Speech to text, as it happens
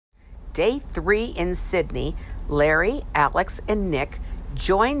Day 3 in Sydney, Larry, Alex, and Nick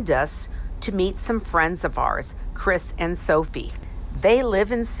joined us to meet some friends of ours, Chris and Sophie. They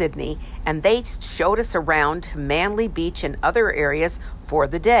live in Sydney, and they showed us around Manly Beach and other areas for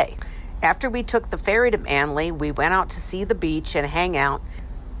the day. After we took the ferry to Manly, we went out to see the beach and hang out.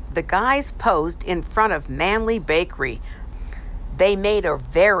 The guys posed in front of Manly Bakery. They made a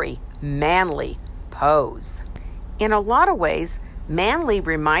very manly pose. In a lot of ways, Manly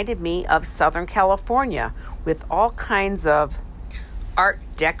reminded me of Southern California, with all kinds of Art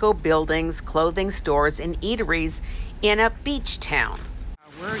Deco buildings, clothing stores, and eateries in a beach town.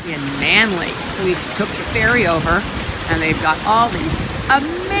 We're in Manly. So we took the ferry over, and they've got all these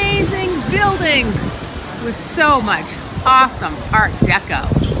amazing buildings with so much awesome Art Deco.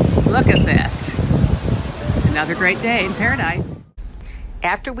 Look at this. It's another great day in paradise.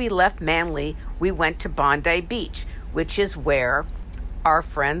 After we left Manly, we went to Bondi Beach, which is where our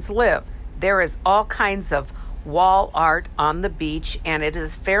friends live. There is all kinds of wall art on the beach, and it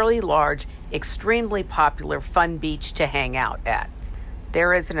is fairly large, extremely popular, fun beach to hang out at.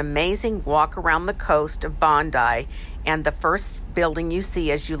 There is an amazing walk around the coast of Bondi, and the first building you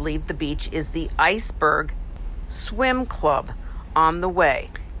see as you leave the beach is the Iceberg Swim Club on the way.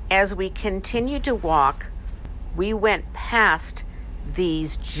 As we continued to walk, we went past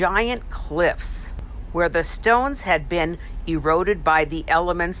these giant cliffs where the stones had been eroded by the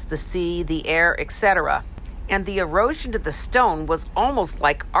elements, the sea, the air, etc. And the erosion to the stone was almost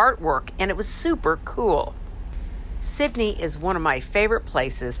like artwork, and it was super cool. Sydney is one of my favorite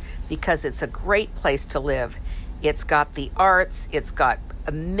places because it's a great place to live. It's got the arts, it's got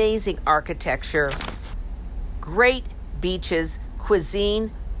amazing architecture, great beaches,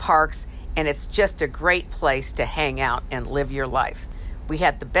 cuisine, parks, and it's just a great place to hang out and live your life. We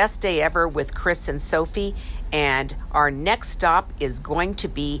had the best day ever with Chris and Sophie, and our next stop is going to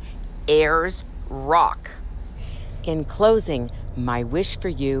be Ayers Rock. In closing, my wish for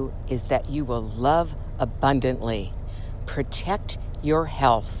you is that you will love abundantly, protect your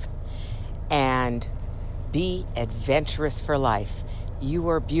health, and be adventurous for life. You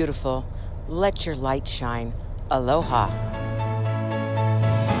are beautiful. Let your light shine. Aloha.